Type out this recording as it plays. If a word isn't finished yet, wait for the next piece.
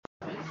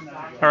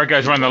All right,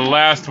 guys, we're on the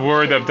last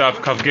word of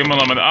Daf Kaf Gimel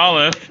Amud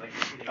Aleph.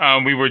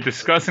 We were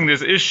discussing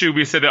this issue.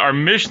 We said that our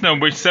Mishnah,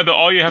 which said that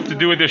all you have to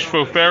do with the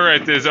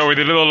shvoferet is, or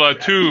the little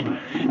tube,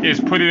 is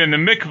put it in the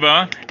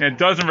mikvah, and it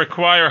doesn't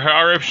require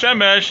ha'arif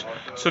shemesh.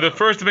 So the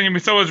first thing we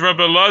saw was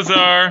Rabbi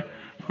Lazar,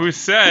 who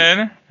said,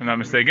 if I'm not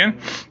mistaken,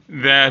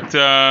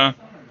 that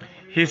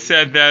he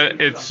said that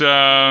it's.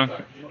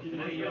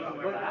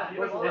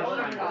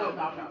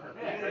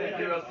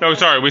 Oh,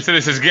 sorry. We said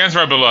this is against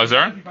Rabbi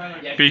Lazar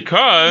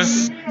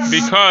because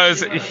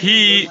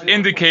he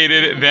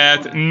indicated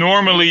that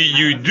normally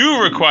you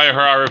do require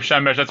ha'arif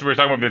shemesh. That's what we're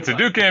talking about the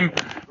tzedukim,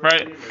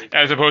 right?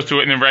 As opposed to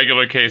in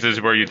regular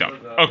cases where you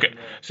don't. Okay.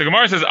 So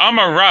Gemara says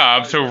Amar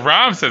Rav. So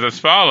Rav says as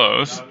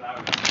follows.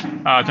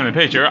 Turn the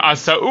page here.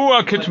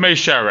 Asa'ua kitmei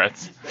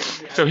sheretz.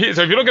 So if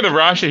you look at the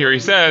Rashi here, he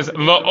says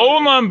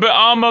La'olam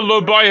be'alma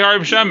lo bai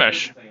ha'arif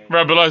shemesh.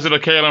 Rabbi Lazar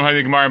l'kelam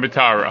hadik Gemara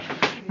b'tara.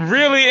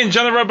 Really, in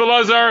general, Rabbi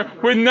Lazar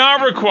would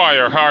not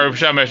require ha'arif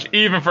shemesh,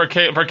 even for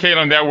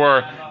kelim that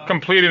were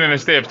completed in a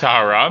state of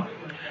tahara.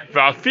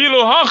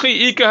 Va'afilu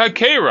hachi ika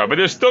hakera, but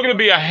there's still going to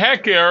be a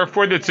heker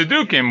for the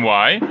tzedukim.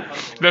 Why?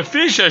 The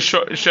fisha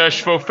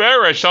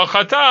sheshvoferet shal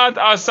chatat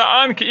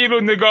asaan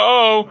keilu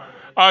negao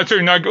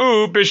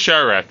nagu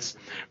b'sheretz.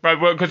 Right?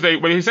 Because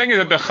what he's saying is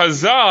that the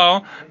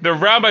Chazal, the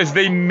rabbis,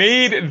 they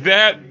made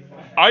that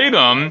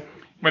item.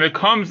 When it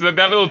comes to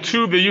that little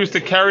tube they used to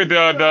carry the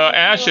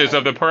ashes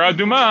of the parah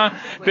adumah,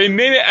 they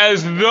made it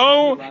as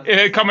though it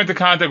had come into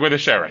contact with the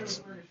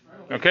sheretz.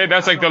 Okay,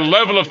 that's like the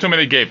level of tumah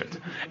they gave it,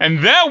 and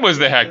that was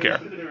the heker.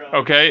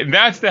 Okay,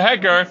 that's the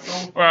heker,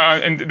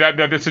 and that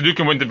the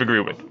tzedukim wouldn't have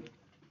agreed with.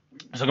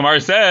 So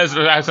Gemara says,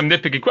 I have some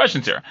nitpicky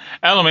questions here.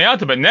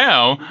 But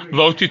now,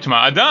 lo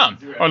titma adam,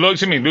 or lo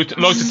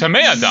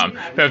tamei adam.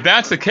 That if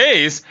that's the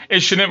case, it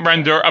shouldn't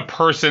render a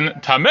person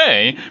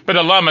tamei. But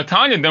Allah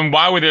matanya, then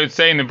why would it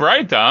say in the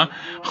Braita,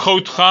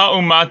 chotcha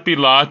umat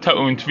bila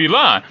ta'un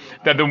tvila,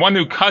 that the one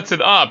who cuts it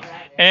up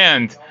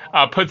and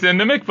puts it in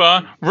the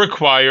mikvah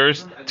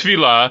requires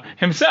tvila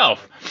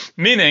himself,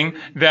 meaning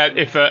that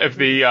if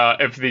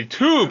the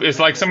tube is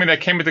like something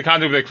that came into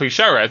contact with the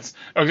sheretz,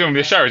 the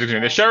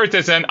sheretz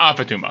is an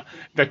afatuma.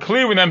 The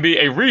kli would then be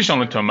a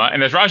rishon l'tuma,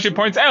 and as Rashi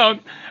points out,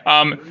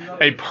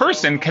 a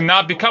person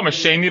cannot become a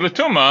sheni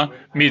l'tuma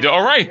mida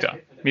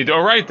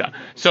oraita.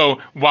 So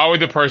why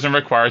would the person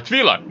require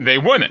tvila? They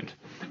wouldn't.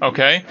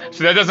 Okay,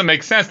 so that doesn't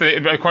make sense.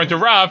 That according to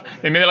Rav,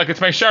 they made it like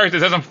it's my sheretz. It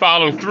doesn't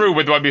follow through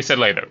with what we said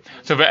later.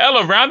 So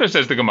Ve'ela rather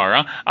says the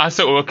Gemara,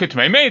 Asa'u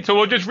kitmei meit. So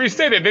we'll just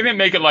restate it. They didn't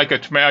make it like a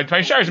tmei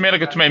sheretz. They made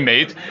it like a tmei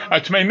meit. A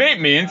tmei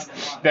meit means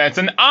that it's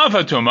an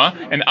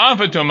avatuma. An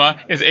avatuma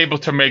is able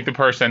to make the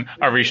person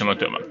a rishon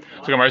l'tuma.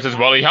 So Gemara says,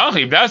 well,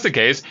 if that's the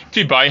case,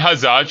 tibai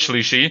hazad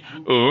shlishi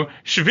u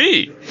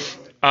shvi.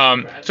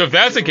 So if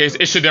that's the case,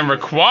 it should then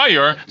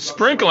require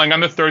sprinkling on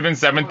the third and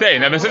seventh day.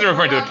 Now, this isn't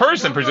referring to the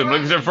person,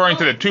 presumably. This is referring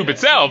to the tube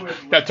itself,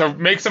 that to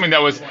make something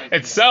that was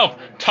itself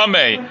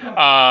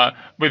tamei,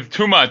 with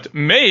tumat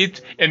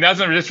mate, it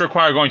doesn't just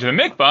require going to the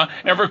mikvah,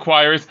 it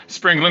requires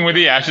sprinkling with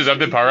the ashes of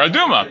the parah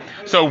adumah.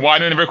 So why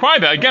didn't it require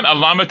that? Again,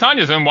 Allah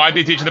matanyas, and why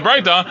did they teach in the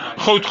Braita,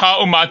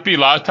 chotcha umat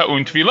bila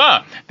ta'un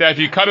tvila, that if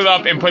you cut it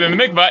up and put it in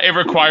the mikvah, it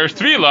requires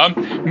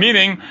tvila,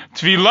 meaning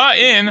tvila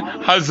in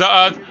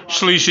hazat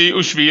shlishi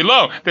ushvi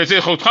lo. They say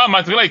chotcha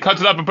umat tvila, he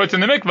cuts it up and puts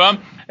it in the mikvah.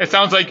 It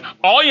sounds like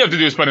all you have to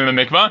do is put it in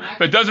the mikvah,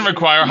 but it doesn't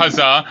require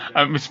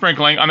hazah,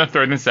 sprinkling on the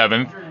third and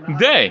seventh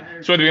day.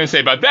 So what are we going to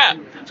say about that?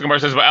 So Gemara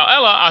says,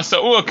 "Ella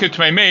asa'ua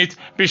kitmei meit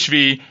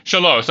bishvi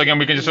shalosh." So again,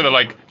 we can just sort of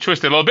like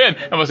twist it a little bit,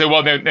 and we'll say,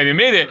 well, they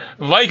made it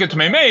like a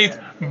tmei meit,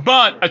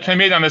 but a tmei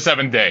meit on the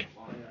seventh day.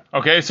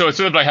 Okay, so it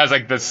sort of like has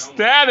like the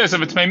status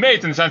of a tmei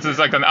meit in the sense that it's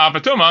like an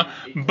avatuma,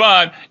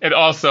 but it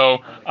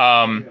also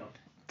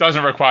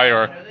doesn't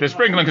require the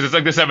sprinkling because it's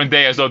like the seventh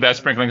day, as though that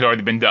sprinkling's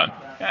already been done.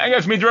 I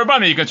guess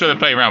midrabbanan, you can sort of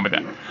play around with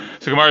that.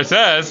 So Gemara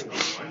says.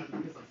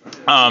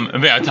 But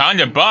hold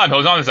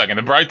on a second.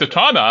 The Braita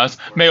taught us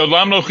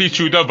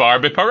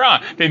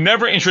they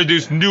never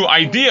introduced new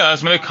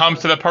ideas when it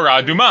comes to the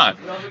parah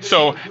adumah.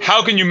 So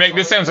how can you make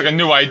this sounds like a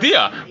new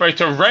idea, right?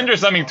 To render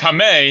something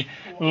tamei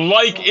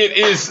like it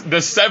is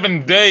the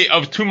seventh day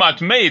of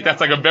tumat meit, that's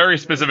like a very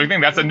specific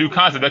thing. That's a new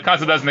concept. That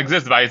concept doesn't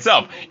exist by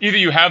itself. Either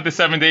you have the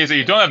 7 days or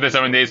you don't have the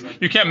 7 days.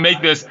 You can't make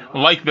this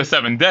like the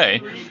seventh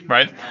day,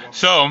 right?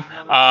 So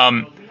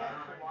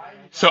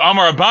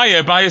Amar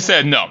Abaye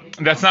said, no,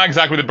 that's not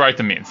exactly what the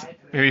Braita means.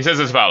 He says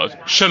as follows: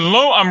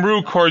 Shelo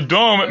amru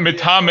kordom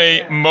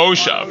mitame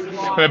moshav.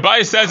 What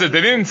Abaye says is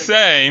they didn't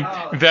say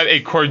that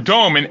a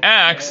kordom, an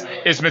axe,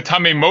 is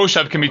mitame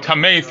moshav, can be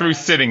tamei through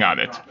sitting on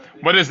it.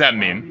 What does that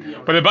mean?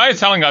 But the Abaye is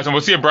telling us, and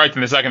we'll see a Braita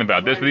in a second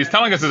about this, but he's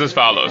telling us as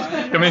follows: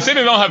 that when they say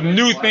they don't have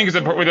new things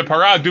with the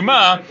parah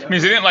adumah, it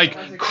means they didn't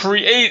like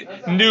create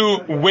new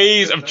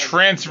ways of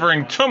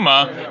transferring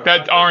tumah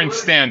that aren't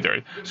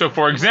standard. So,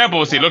 for example,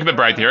 we'll see. Look at the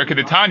Braita here.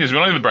 Kedetanya is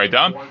really the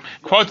Braita.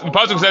 The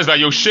pasuk says that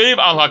Yoshev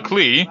al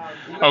hakli.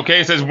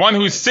 Okay, it says one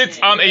who sits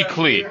on a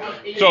kli.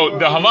 So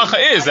the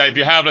halacha is that if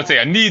you have, let's say,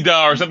 a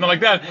nida or something like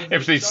that,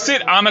 if they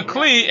sit on a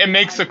kli, it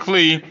makes the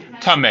kli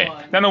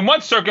tamei. Now, in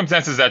what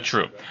circumstances is that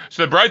true?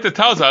 So the Braita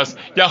tells us,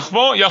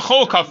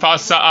 Yachol kafas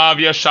sa'av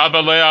yashav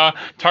alea,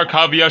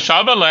 tarkav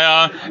yashav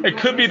alea. It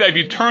could be that if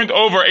you turned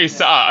over a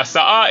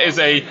sa'ah is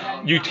a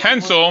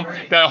utensil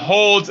that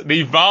holds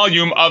the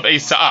volume of a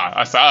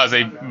sa'ah. A sa'ah is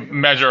a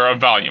measure of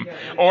volume.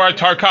 Or a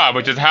tarkav,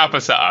 which is half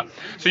a sa'ah.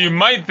 So you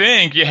might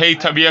think, yehei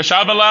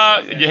yashav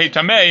alea, yehei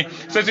tamei.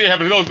 So you have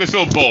this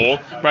little bowl,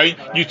 right?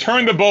 You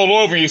turn the bowl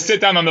over and you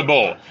sit down on the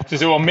bowl. So you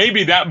say, well,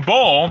 maybe that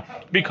bowl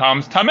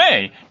becomes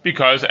tamei,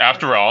 because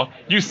after all,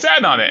 you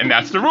sat on it, and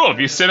that's the rule. If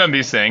you sit on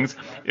these things,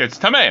 it's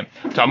tamei.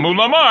 Talmud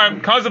Lamar,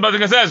 comes the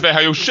Pasuk says,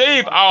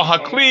 "V'hayoshev al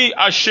hakli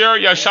asher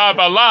yashav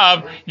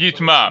alav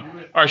yitma."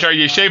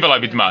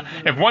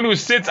 If one who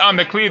sits on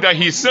the kli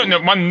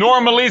that one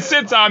normally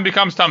sits on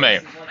becomes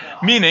tamei.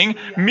 Meaning,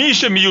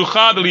 misha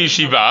miyuchad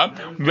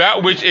liyeshiva,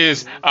 that which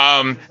is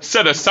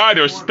set aside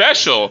or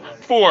special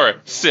for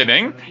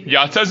sitting,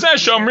 yatzazeh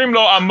shomrim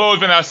lo amod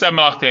v'naseh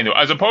malachtenu.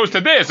 As opposed to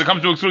this, it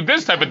comes to exclude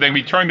this type of thing.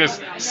 We turn this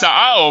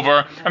sa'ah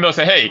over, and they'll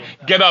say, hey,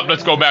 get up,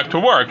 let's go back to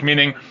work.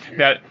 Meaning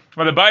that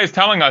what the Bai is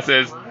telling us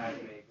is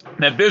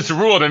that this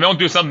rule, that they don't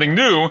do something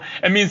new,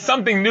 it means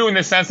something new in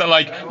the sense that,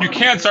 like, you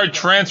can't start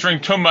transferring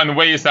tumah in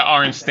ways that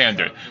aren't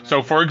standard.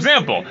 So, for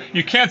example,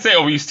 you can't say,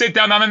 oh, you sit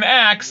down on an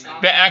axe,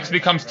 the axe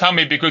becomes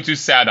tummy because you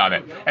sat on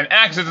it. An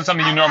axe isn't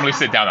something you normally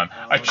sit down on.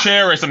 A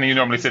chair is something you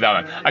normally sit down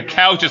on. A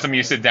couch is something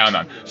you sit down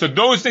on. So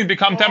those things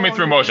become tummy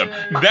through moshav.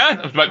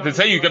 But to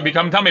say you can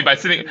become tummy by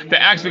sitting,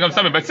 the axe becomes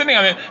tummy by sitting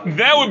on it,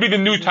 that would be the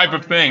new type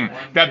of thing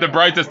that the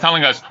Braita is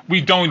telling us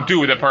we don't do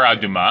with the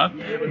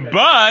paraduma.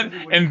 But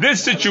in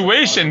this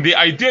situation, the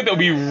idea that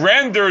we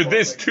render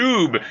this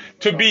tube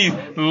to be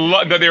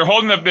that they're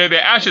holding up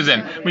the ashes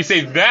in, we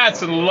say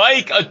that's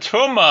like a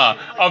tumah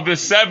of the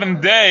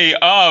 7th day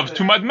of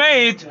Tumat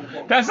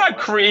Meit. That's not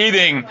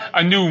creating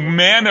a new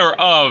manner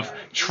of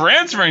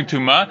transferring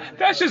tumah.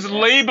 That's just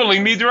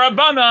labeling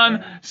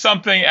midrabanan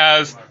something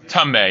as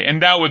tameh,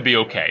 and that would be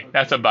okay.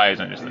 That's a bias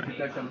understanding.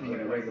 That's something in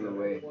a regular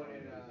way.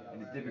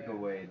 In a typical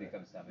way, it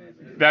becomes tameh.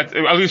 That's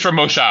at least for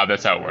Moshav,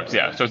 that's how it works.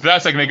 Yeah. So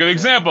that's like a good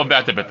example of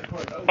that type of thing.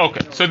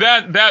 Okay. So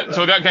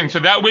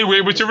that way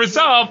we were to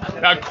resolve,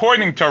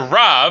 according to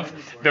Rav,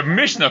 the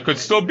Mishnah could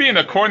still be in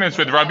accordance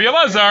with Rabbi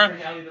Elazar.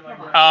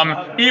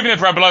 Even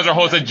if Rabbi Elazar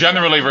holds that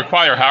generally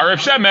require Harav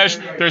Shemesh,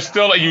 there's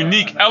still a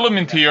unique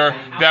element here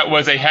that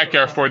was a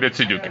heker for the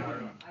Tzedukim.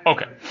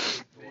 Okay.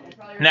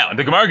 Now,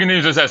 the Gemara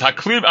continues and says,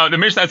 the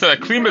Mishnah said that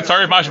if you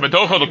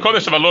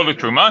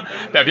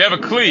have a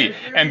kli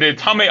and the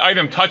tamei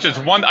item touches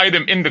one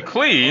item in the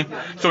kli,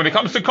 so when it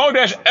comes to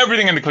kodesh,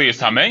 everything in the kli is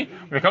tamei.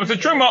 When it comes to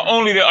truma,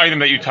 only the item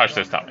that you touched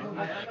is tamei.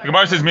 The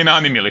Gemara says,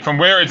 Minani Mili. From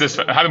where is this?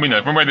 How do we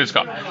know? From where did this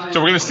come?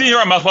 So we're going to see here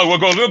on Machlok. We'll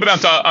go a little bit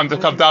onto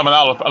Kav Dal and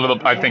Aleph a little,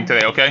 I think,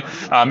 today. Okay,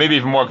 maybe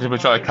even more because we'll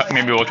try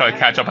to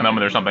catch up on them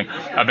or something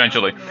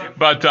eventually.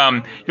 But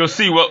you'll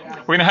see. Well,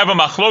 we're going to have a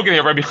Machlok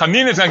here. Rabbi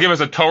Chanin is going to give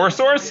us a Torah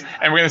source,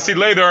 and we're going to see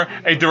later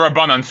a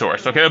Derabanan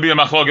source. Okay, it'll be a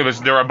Machlok if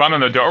it's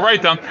Derabanan or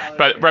Deoraita.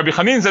 But Rabbi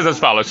Chanin says as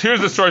follows. Here's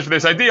the source for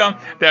this idea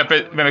that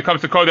when it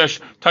comes to Kodesh,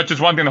 touches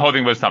one thing, the whole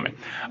thing was tummy.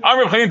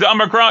 Rabbi Chanin de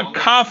Amar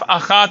Kaf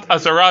Achat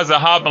Asara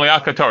Zahav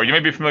Meliach Kator. You may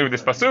be familiar with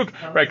this pasuk,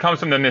 right? It comes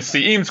from the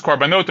Nesi'im's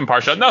Korbanot in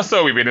Parshat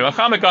Naso. We read it in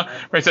Chanukah,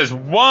 where it says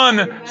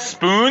 1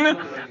 spoon,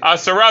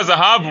 Asara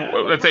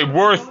Zahav, let's say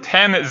worth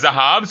 10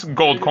 Zahavs,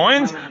 gold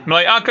coins,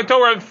 Meliach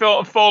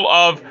Kator, full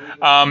of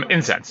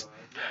incense.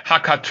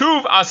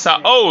 Hakatuv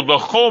asa'o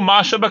l'chol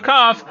masha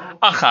b'kaf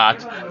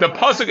achat. The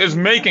pasuk is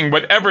making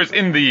whatever is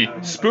in the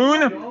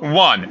spoon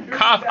one.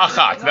 Kaf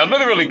achat. Now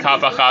literally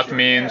kaf achat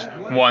means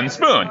 1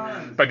 spoon.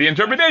 But the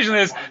interpretation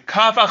is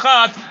kaf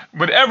achat,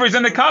 whatever is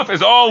in the kaf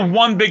is all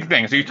one big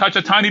thing. So you touch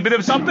a tiny bit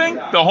of something,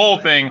 the whole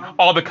thing,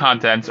 all the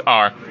contents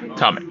are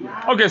tummy.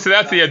 Okay, so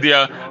that's the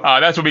idea.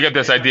 That's where we get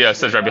this idea,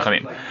 says Rabbi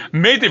Chanin.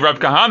 Meitiv Rav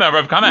Kahana.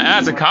 Rav Kahana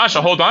asks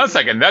Akasha, hold on a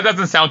second. That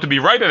doesn't sound to be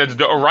right. That's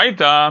the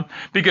oraita.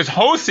 Because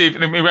Hosif,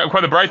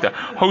 quite the braita.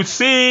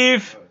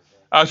 Hosif,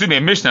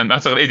 Mishnah,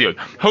 that's an idiot.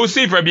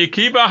 Hosif Rabbi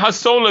Akiva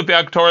hasolet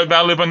ve'aktoret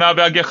ve'alivana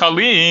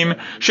ve'agechalim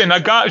she'im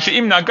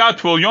nagat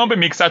tvul yom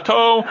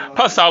b'miksato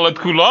pasalet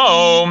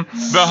kulo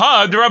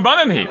v'ha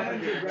d'rabananhi.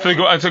 So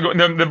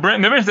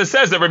the Mishnah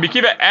says that Rabbi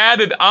Akiva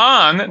added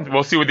on,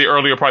 we'll see what the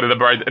earlier part of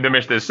the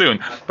Mishnah is soon,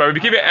 but Rabbi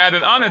Akiva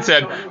added on and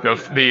said,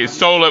 the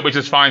solet, which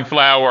is fine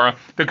flour,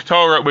 the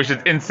ktoret, which is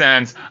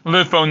incense,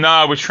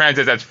 lifona, which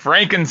translates as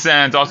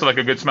frankincense, also like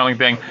a good smelling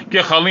thing,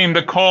 gechalim,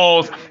 the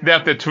coals,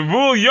 that the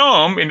tvul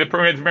yom,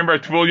 remember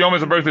tvul yom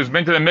is a person who's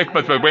been to the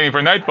mikvah but waiting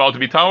for nightfall to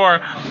be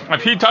tahor.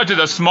 If he touches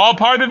a small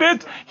part of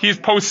it, he's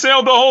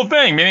posel the whole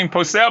thing, meaning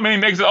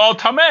makes it all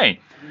tamei.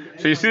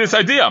 So you see this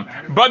idea.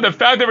 But the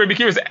fact that Rabbi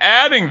Akiva is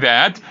adding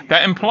that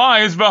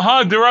implies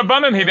Vaha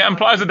Durabanan. That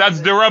implies that that's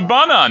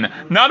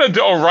Durabanan, not a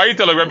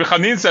Deoraita like Rabbi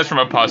Chanin says from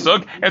a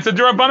pasuk. It's a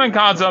Durabanan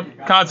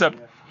concept.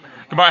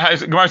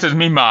 Gemara says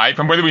Mimai.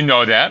 From where do we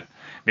know that?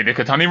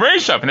 Katani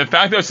Reisha, and the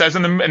fact that it says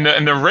in the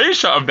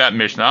Reisha of that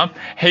Mishnah,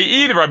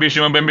 He'id Rabbi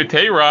Shimon ben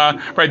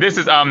Beteira, right? This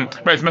is right.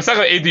 It's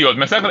Masechah Ediot.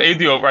 Masechah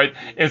Ediot, right,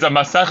 is a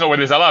Masechah where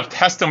there's a lot of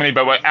testimony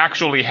about what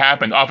actually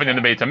happened, often in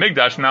the Beit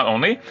Hamikdash, not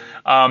only,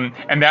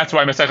 and that's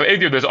why Masechah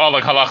Ediot there's all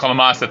like halacha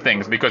l'maaseh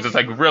things because it's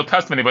like real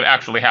testimony about what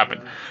actually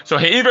happened. So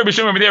He'id Rabbi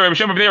Shimon ben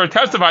Beteira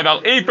testified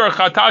al Efer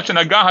Chatash and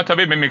Agah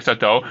Hataveh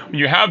b'miksato. When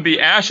you have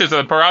the ashes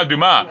of the parah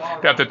duma,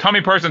 that the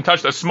tummy person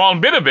touched a small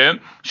bit of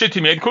it,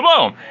 shetimed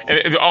kulo,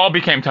 it all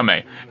became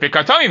tamei.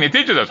 V'katani, and it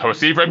teaches us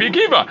Hosif Rabbi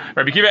Akiva.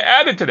 Rabbi Akiva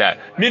added to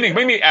that. Meaning,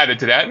 when he added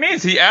to that, it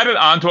means he added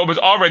on to what was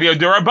already a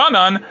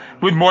durabanan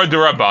with more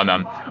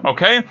durabanan.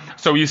 Okay,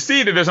 so you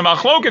see that there's a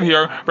machloket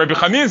here. Rabbi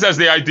Chanin says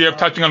the idea of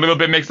touching a little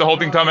bit makes the whole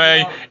thing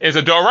tamei is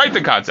a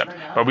doraita concept,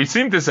 but we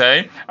seem to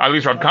say, at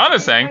least Rav Kahana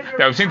is saying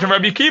that we've seen from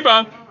Rabbi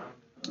Akiva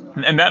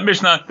and that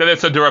Mishnah that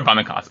it's a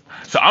durabanan concept.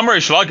 So Amar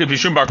Reish Lakish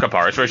Yishum Bar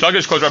Kapar. So Reish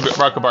Lakish quotes Rabbi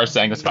Bar Kapar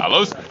saying as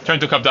follows. Turn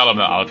to Kav Daled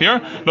Aleph here.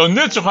 Lo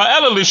nitzrucha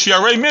ela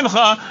l'shiarei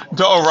mincha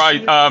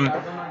deoraita.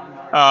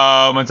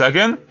 1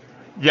 second.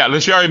 Yeah,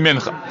 l'shiarei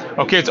mincha.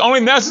 Okay, it's only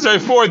necessary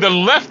for the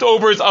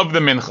leftovers of the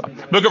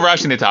mincha. Look at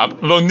Rashi in the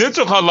top. Lo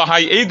nitzrucha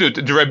lahai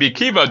edut de Rabbi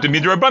Akiva de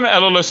midrabanan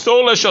ela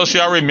l'sola shel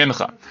shiarei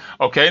mincha.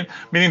 Okay,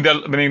 meaning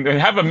when you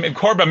have a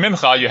korban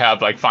mincha, you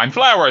have like fine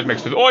flour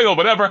mixed with oil,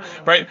 whatever,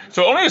 right?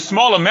 So only a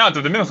small amount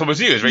of the mincha was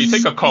used, right? You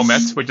take a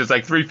kometz, which is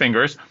like 3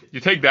 fingers,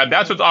 you take that,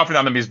 that's what's offered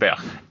on the mizbeach.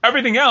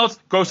 Everything else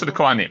goes to the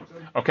kohanim.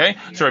 Okay,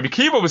 so Rabbi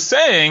Akiva was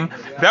saying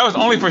that was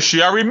only for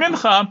shiari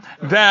mincha,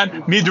 that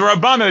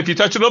midrabanan, if you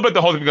touch a little bit,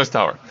 the whole thing becomes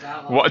tower.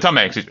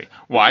 Tamei, excuse me.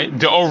 Why?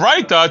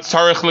 Deoraita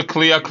tzarich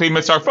lekli akli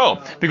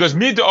mitzarfo. Because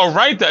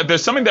midoraita, if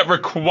there's something that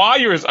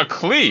requires a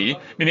kli,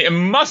 meaning it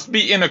must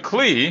be in a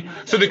kli,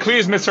 so the kli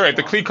is mitzaref.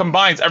 The kli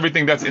combines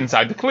everything that's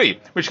inside the kli,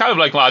 which kind of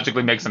like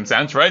logically makes some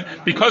sense, right?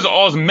 Because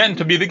all is meant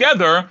to be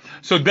together,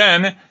 so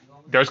then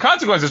there's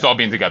consequences to all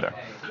being together.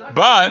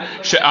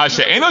 But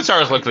she'eno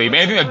tzarich lekli,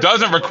 anything that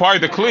doesn't require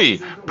the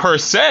kli per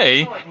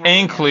se,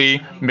 ein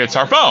kli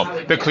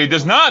mitzarfo. The kli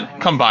does not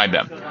combine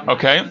them.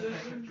 Okay.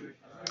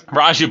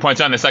 Rashi points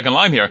out in the second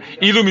line here,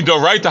 Ilu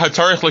midoraita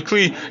hatzarich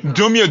lekli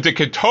dumya de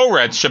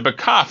ketoret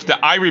shebekaf de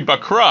iri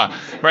bakra,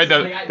 right?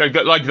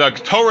 Like the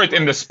ketoret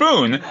in the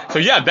spoon. So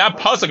yeah, that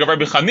pasuk of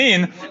Rabbi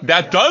Chanin,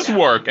 that does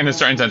work in a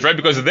certain sense, right?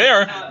 Because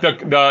there,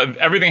 the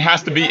everything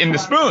has to be in the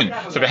spoon.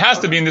 So if it has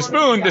to be in the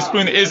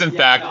spoon is in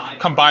fact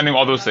combining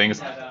all those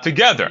things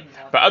together.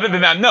 But other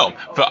than that, no.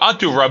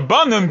 V'atu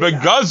rabbanim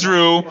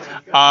begazru,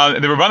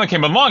 the rabbanim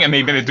came along and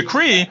they made a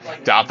decree,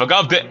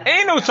 da'afagav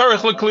de'eno tzarich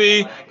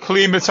lekli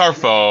kli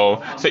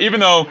mitzarfo. So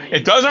even though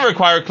it doesn't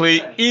require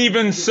kli,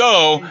 even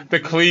so, the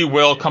kli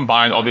will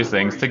combine all these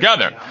things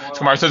together. So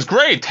Gemara says,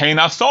 great,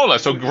 teina solet.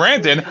 So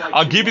granted,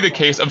 I'll give you the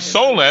case of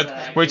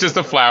solet, which is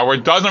the flour.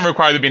 It doesn't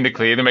require to be in the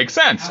kli. That makes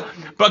sense.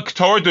 But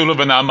k'toret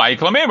u'levana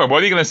ma'iklamema.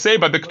 What are you going to say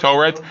about the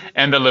k'toret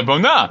and the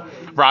levona?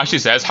 Rashi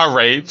says,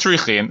 Harei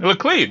tzrichin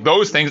lekli.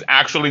 Those things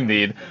actually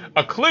need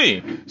a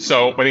kli.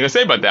 So what are you going to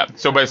say about that?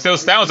 So but it still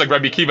sounds like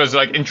Rabbi Akiva is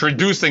like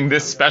introducing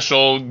this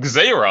special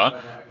gzeira,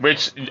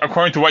 which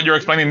according to what you're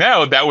explaining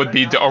now, that would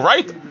be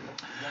deoraita.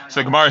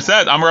 So Gemara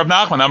says, Amar Rav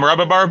Nachman, Amar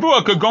Rabba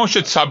Baravua, Kagon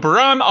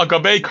shetzabran al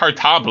gabei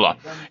kartabla.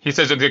 He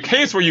says, it's a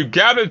case where you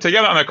gather it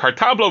together on a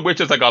kartabla, which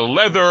is like a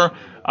leather,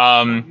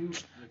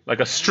 like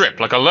a strip,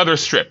 like a leather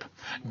strip.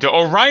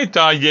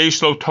 Deoraita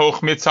yesh lo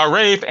toch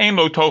mitzaref, ein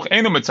lo toch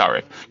eno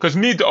mitzaref. Because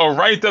mi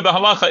deoraita, the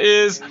halacha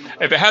is,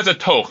 if it has a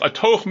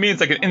toch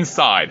means like an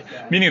inside,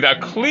 meaning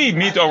that kli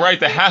mi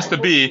deoraita has to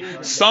be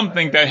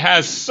something that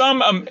has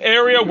some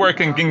area where it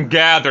can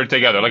gather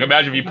together. Like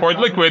imagine if you poured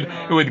liquid,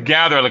 it would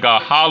gather like a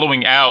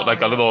hollowing out,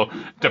 like a little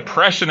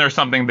depression or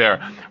something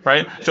there,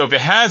 right? So if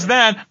it has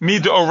that, mi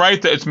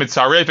deoraita, it's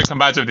mitzaref, it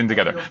combines everything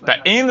together.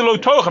 But ein lo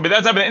toch, but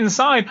that's happening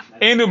inside,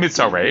 eno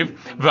mitzaref.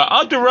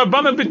 Va'atu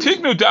rabbana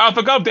b'tiknu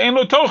de'afagav de'en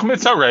lo toch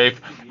mitzaref.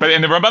 But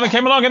and the Rabbanan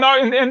came along and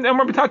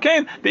Rabbi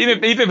Takein,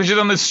 even if it's just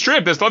on this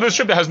strip, this leather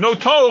strip that has no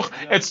toch,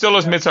 it still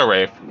is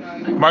mitzaref.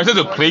 Mar says,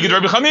 "Pligid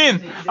Rabbi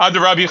Chanin ad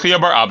Rabbi Chia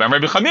bar Abba." And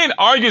Rabbi Chanin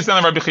argues then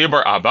on Rabbi Chia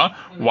bar Abba.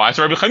 Why?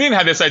 So Rabbi Chanin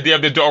had this idea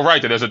of the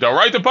doraita. There's a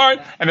doraita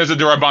part and there's a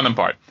dorabanan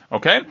part.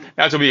 Okay,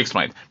 that's what we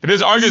explained. But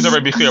this argues on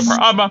Rabbi Chia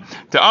bar Abba.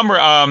 The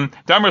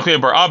Amr Chia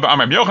bar Abba,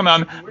 Amr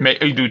Yochanan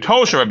me'idu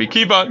tosha Rabbi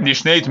Kiva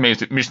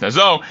nishneit mishnah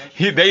zo.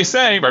 They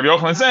say Rabbi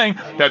Yochanan is saying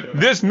that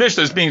this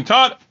mishnah is being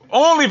taught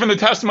only from the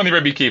testimony of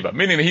Rabbi Akiva,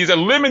 meaning that he's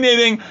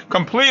eliminating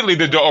completely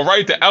the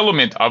doraita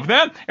element of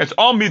that. It's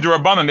all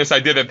midrabanan, this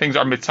idea that things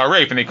are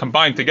mitzaref and they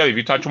combine together. If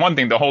you touch one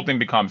thing, the whole thing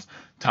becomes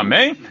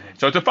tamei.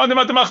 So it's a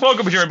fundamental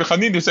machloka between Rabbi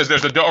Chanin, who says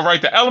there's a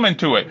doraita element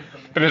to it,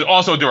 but there's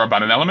also a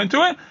dorabanan element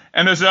to it.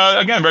 And there's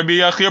again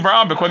Rabbi Chia bar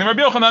Abba, according to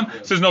Rabbi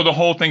Yochanan, says no, the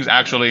whole thing's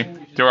actually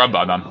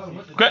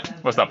dorabanan. Okay,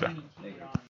 we'll stop there.